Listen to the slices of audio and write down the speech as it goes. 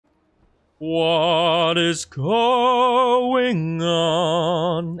What is going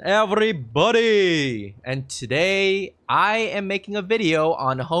on, everybody? And today I am making a video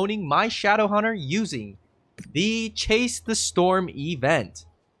on honing my Shadowhunter using the Chase the Storm event.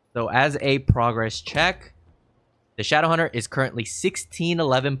 So as a progress check, the Shadowhunter is currently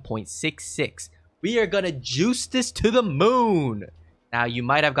 1611.66. We are gonna juice this to the moon. Now you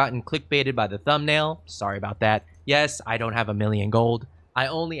might have gotten clickbaited by the thumbnail. Sorry about that. Yes, I don't have a million gold. I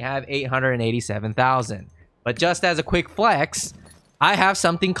only have 887,000. But just as a quick flex, I have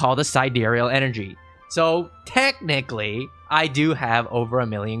something called a sidereal energy. So technically, I do have over a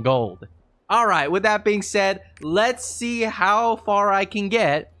million gold. Alright, with that being said, let's see how far I can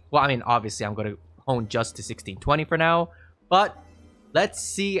get. Well, I mean, obviously I'm going to hone just to 1620 for now. But let's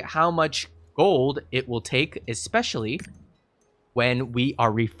see how much gold it will take, especially when we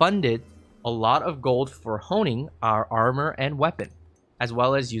are refunded a lot of gold for honing our armor and weapon, as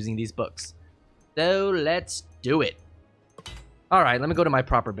well as using these books. So let's do it. Alright, let me go to my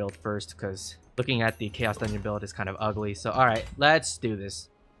proper build first, because looking at the Chaos Dungeon build is kind of ugly. So alright, let's do this.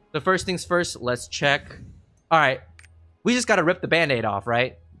 So first things first, let's check. Alright, we just gotta rip the band-aid off,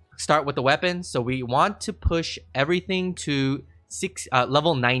 right? Start with the weapon. So we want to push everything to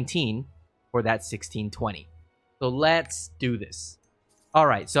level 19 for that 1620. So let's do this.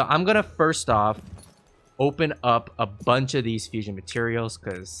 Alright, so I'm gonna first off open up a bunch of these fusion materials,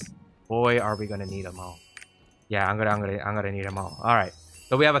 because boy are we gonna need them all. Yeah, I'm gonna need them all. All right,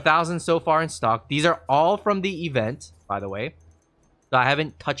 so we have 1,000 so far in stock. These are all from the event, by the way, so I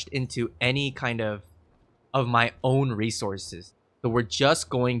haven't touched into any kind of my own resources. So we're just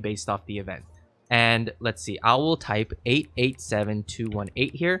going based off the event. And let's see, I will type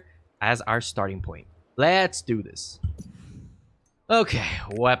 887218 here as our starting point. Let's do this. Okay,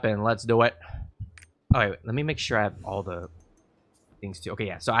 weapon, let's do it. Oh, wait, let me make sure I have all the things too. Okay,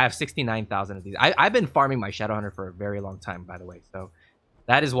 yeah, so I have 69,000 of these. I've been farming my Shadowhunter for a very long time, by the way. So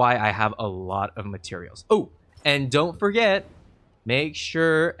that is why I have a lot of materials. Oh, and don't forget, make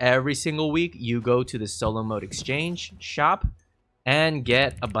sure every single week you go to the solo mode exchange shop and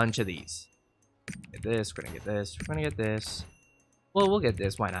get a bunch of these. Get this, we're gonna get this, we're gonna get this. Well, we'll get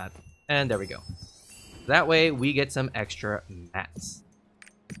this, why not? And there we go. That way we get some extra mats.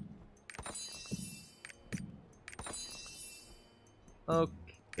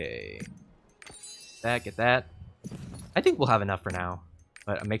 Okay. Get that. I think we'll have enough for now.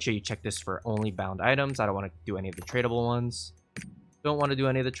 But make sure you check this for only bound items. I don't want to do any of the tradable ones. Don't want to do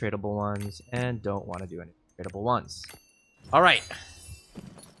any of the tradable ones. And don't want to do any of the tradable ones. Alright.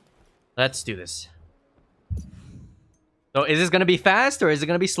 Let's do this. So is this going to be fast or is it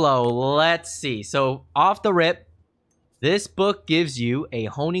going to be slow? Let's see. So off the rip, this book gives you a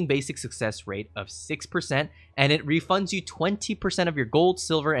honing basic success rate of 6%, and it refunds you 20% of your gold,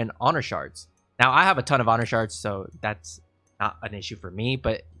 silver, and honor shards. Now, I have a ton of honor shards, so that's not an issue for me,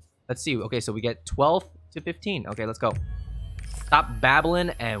 but let's see. Okay, so we get 12 to 15. Okay, let's go. Stop babbling,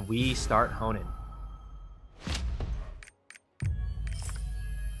 and we start honing.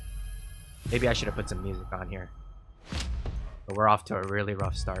 Maybe I should have put some music on here. But we're off to a really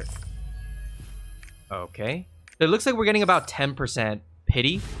rough start. Okay. It looks like we're getting about 10%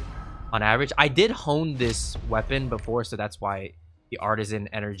 pity on average. I did hone this weapon before, so that's why the artisan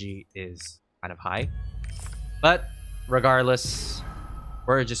energy is kind of high. But regardless,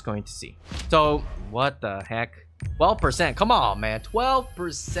 we're just going to see. So what the heck? 12%. Come on, man.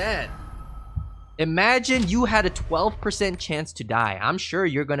 12%. Imagine you had a 12% chance to die. I'm sure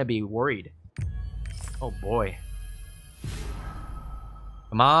you're going to be worried. Oh, boy.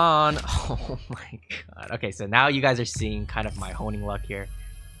 Come on. Oh my god. Okay, so now you guys are seeing kind of my honing luck here.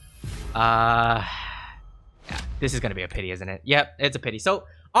 Yeah, this is gonna be a pity, isn't it? Yep, it's a pity. So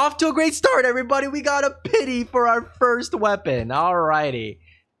off to a great start, everybody. We got a pity for our first weapon. Alrighty.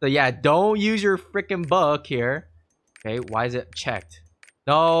 So yeah, don't use your freaking book here. Okay, why is it checked?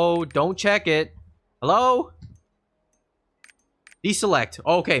 No, don't check it. Hello? Deselect.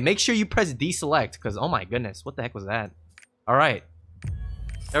 Okay, make sure you press deselect, because oh my goodness, what the heck was that? Alright.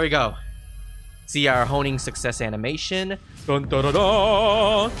 There we go. See our honing success animation. Dun, dun, dun,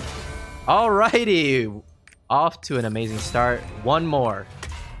 dun. Alrighty. Off to an amazing start. One more.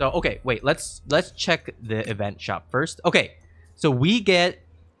 So, okay, wait. Let's check the event shop first. Okay, so we get,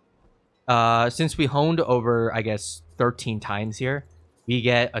 since we honed over, I guess, 13 times here, we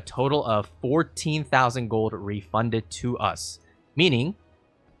get a total of 14,000 gold refunded to us. Meaning,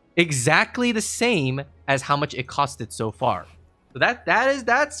 exactly the same as how much it costed so far. So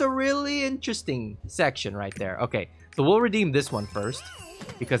that's a really interesting section right there. Okay, so we'll redeem this one first,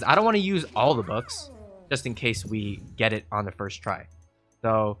 because I don't want to use all the books just in case we get it on the first try.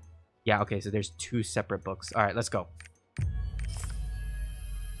 So Yeah, okay, so there's 2 separate books. All right, let's go.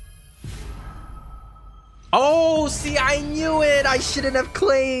 Oh, see, I knew it. I shouldn't have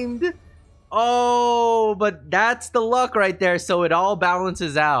claimed. Oh, but that's the luck right there. So it all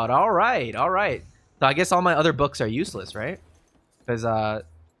balances out. All right, all right. So I guess all my other books are useless, right? Because,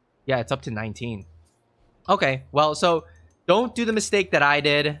 yeah, it's up to 19. Okay, well, so don't do the mistake that I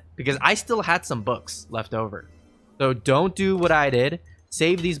did because I still had some books left over. So don't do what I did.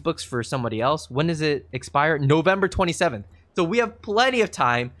 Save these books for somebody else. When does it expire? November 27th. So we have plenty of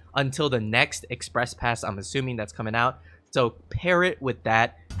time until the next Express Pass. I'm assuming that's coming out. So pair it with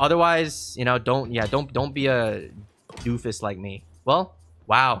that. Otherwise, you know, don't be a doofus like me. Well,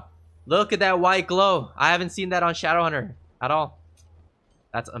 wow. Look at that white glow. I haven't seen that on Shadowhunter at all.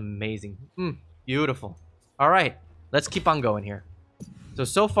 That's amazing. Beautiful. All right, let's keep on going here.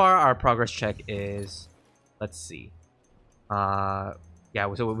 So far our progress check is, let's see. Yeah,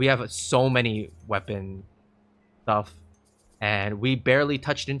 so we have so many weapon stuff and we barely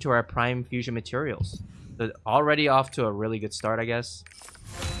touched into our prime fusion materials. So already off to a really good start, I guess.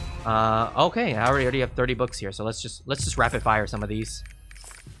 Okay, I already have 30 books here, so let's just rapid fire some of these.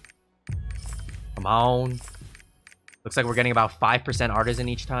 Come on. Looks like we're getting about 5% artisan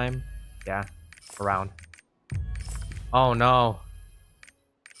each time. Yeah, around. Oh no.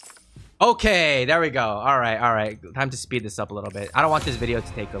 Okay, there we go. All right. Time to speed this up a little bit. I don't want this video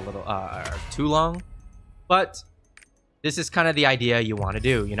to take a little too long, but this is kind of the idea you want to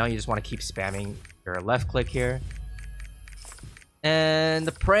do. You know, you just want to keep spamming your left click here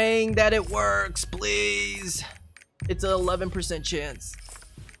and praying that it works, please. It's an 11% chance.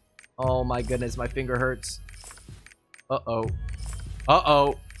 Oh my goodness, my finger hurts. Uh-oh.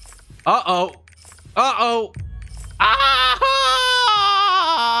 Uh-oh. Uh-oh. Uh-oh. Ah!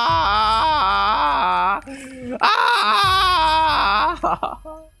 Ah!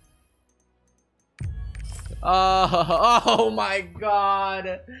 Oh my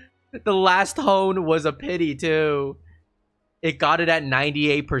god. The last hone was a pity too. It got it at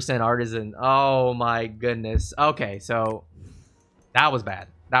 98% artisan. Oh my goodness. Okay, so that was bad.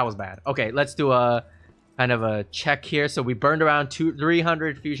 That was bad. Okay, let's do a kind of a check here. So we burned around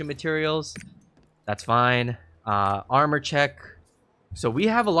 300 fusion materials. That's fine. Armor check. So we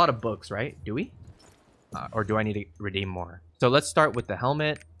have a lot of books, right? Do we? Or do I need to redeem more? So let's start with the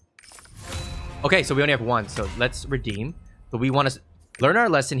helmet. Okay, so we only have 1. So let's redeem. So we want to learn our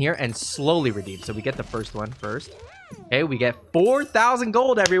lesson here and slowly redeem. So we get the first one first. Okay, we get 4,000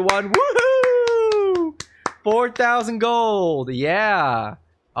 gold, everyone. Woohoo! 4,000 gold. Yeah.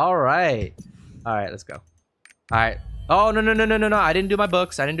 All right. All right, let's go. All right. Oh, no. I didn't do my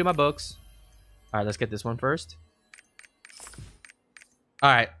books. All right, let's get this one first. All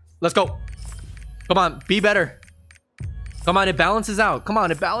right, let's go. Come on, be better. Come on, it balances out. Come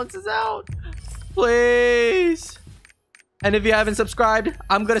on, it balances out. Please. And if you haven't subscribed,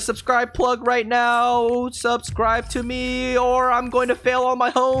 I'm going to subscribe plug right now. Subscribe to me or I'm going to fail all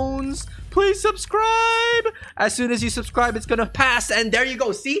my hones. Please subscribe. As soon as you subscribe, it's going to pass. And there you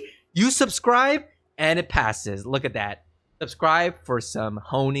go. See, you subscribe and it passes. Look at that. Subscribe for some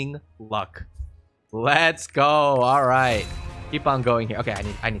honing luck. Let's go. All right. Keep on going here. Okay,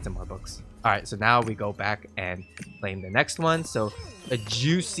 I need some more books. All right, so now we go back and claim the next one. So a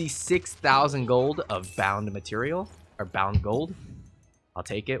juicy 6,000 gold of bound material or bound gold. I'll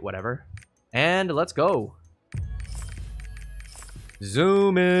take it, whatever. And let's go.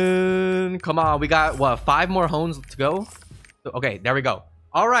 Zoom in. Come on, we got what, 5 more hones to go? Okay, there we go.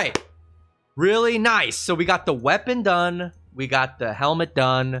 All right, really nice. So we got the weapon done, we got the helmet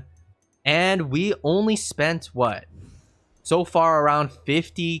done, and we only spent what? So far around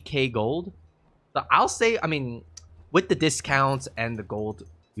 50k gold. So I'll say, I mean, with the discounts and the gold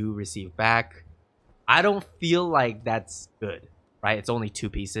you receive back, I don't feel like that's good, right? It's only 2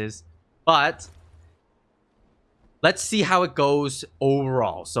 pieces, but let's see how it goes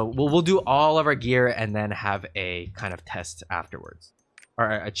overall. So we'll do all of our gear and then have a kind of test afterwards, or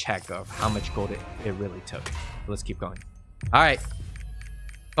a check of how much gold it really took. So let's keep going. All right,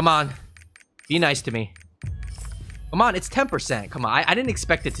 come on, be nice to me. Come on, it's 10%. Come on, I didn't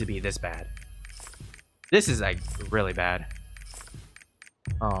expect it to be this bad. This is like really bad.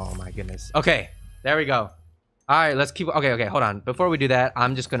 Oh my goodness. Okay, there we go. All right, let's keep. Okay, hold on. Before we do that,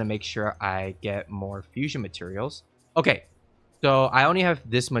 I'm just gonna make sure I get more fusion materials. Okay, so I only have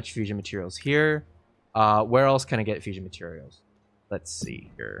this much fusion materials here. Where else can I get fusion materials? Let's see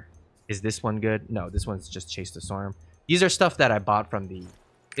here. Is this one good? No, this one's just Chase the Storm. These are stuff that I bought from the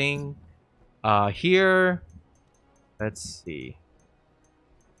thing. Here. Let's see.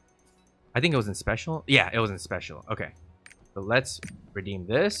 I think it was in special. Yeah, it was in special. Okay. So let's redeem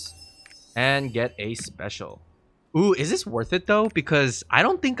this. and get a special. Ooh, is this worth it though? Because I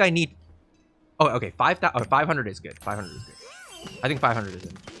don't think I need... Oh, okay. 500 is good. 500 is good. I think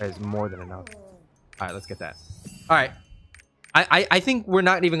 500 is more than enough. All right, let's get that. All right. I think we're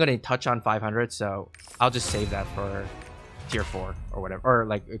not even going to touch on 500, so I'll just save that for tier 4 or whatever. Or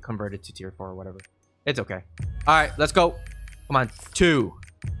like convert it to tier 4 or whatever. It's okay. All right, let's go. Come on. 2,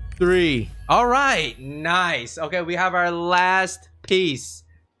 3. All right. Nice. Okay, we have our last piece.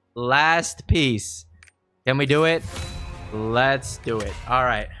 Last piece. Can we do it? Let's do it. All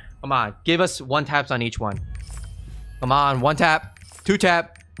right. Come on. Give us 1 taps on each one. Come on. 1 tap. 2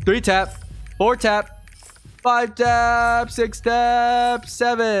 tap. 3 tap. 4 tap. 5 tap. 6 tap.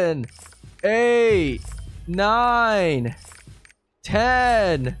 7. 8. 9.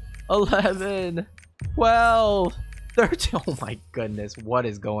 10. 11. 12. 13. Oh my goodness. What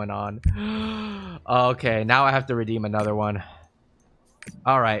is going on? Okay. Now I have to redeem another one.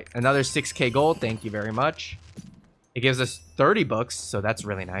 All right. Another 6k gold. Thank you very much. It gives us 30 books, so that's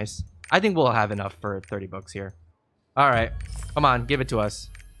really nice. I think we'll have enough for 30 books here. All right. Come on. Give it to us.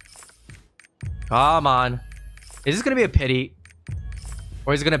 Come on. Is this going to be a pity?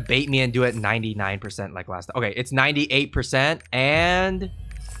 Or is it going to bait me and do it 99% like last time? Okay, it's 98%. And...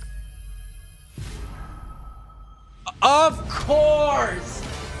 Of course!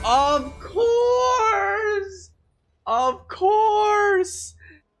 Of course! Of course!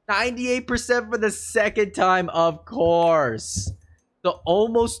 98% for the second time, of course. So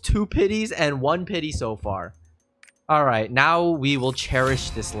almost 2 pities and 1 pity so far. All right, now we will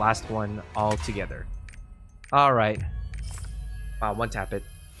cherish this last one all together. All right. Wow, 1 tap it.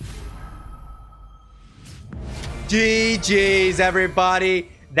 GG's,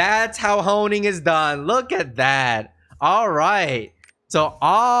 everybody. That's how honing is done. Look at that. All right. So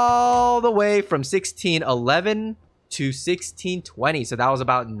all the way from 1611 to 1620. So that was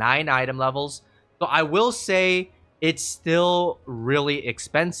about 9 item levels. So I will say it's still really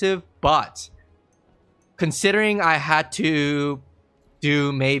expensive, but considering I had to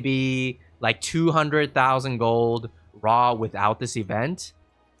do maybe like 200,000 gold raw without this event,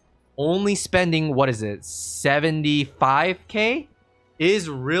 only spending, what is it, 75k is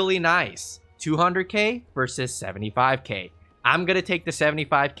really nice. 200k versus 75k. I'm gonna take the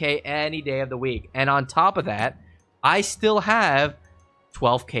 75k any day of the week. And on top of that, I still have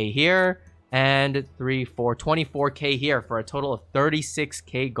 12k here and 24k here for a total of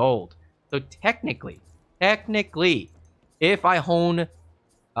 36k gold. So technically, if I hone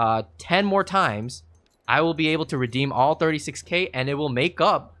 10 more times, I will be able to redeem all 36k and it will make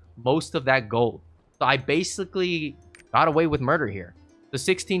up most of that gold. So I basically got away with murder here. The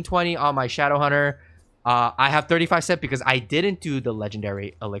 1620 on my Shadowhunter, I have 35 set because I didn't do the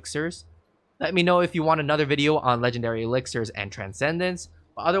legendary elixirs. Let me know if you want another video on legendary elixirs and transcendence.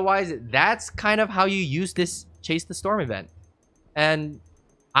 But otherwise, that's kind of how you use this Chase the Storm event. And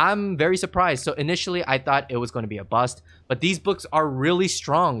I'm very surprised. So initially, I thought it was going to be a bust. But these books are really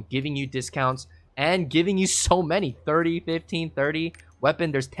strong, giving you discounts and giving you so many. 30, 15, 30.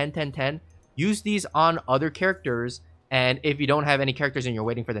 Weapon, there's 10, 10, 10. Use these on other characters. And if you don't have any characters and you're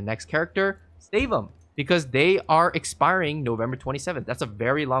waiting for the next character, save them. Because they are expiring November 27th. That's a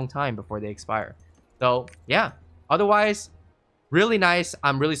very long time before they expire. So, yeah. Otherwise, really nice.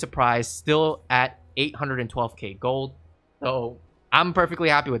 I'm really surprised. Still at 812k gold. So, I'm perfectly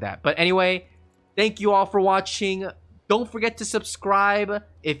happy with that. But anyway, thank you all for watching. Don't forget to subscribe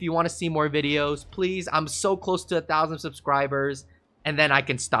if you want to see more videos. Please, I'm so close to 1,000 subscribers. And then I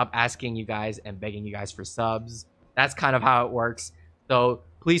can stop asking you guys and begging you guys for subs. That's kind of how it works. So,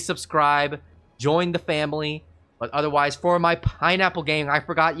 please subscribe. Join the family. But otherwise, for my pineapple game, I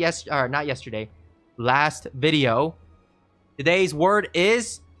forgot not yesterday, last video. Today's word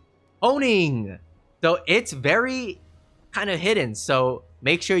is honing. So it's very kind of hidden. So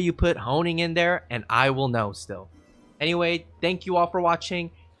make sure you put honing in there and I will know still. Anyway, thank you all for watching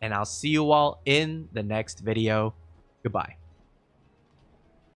and I'll see you all in the next video. Goodbye.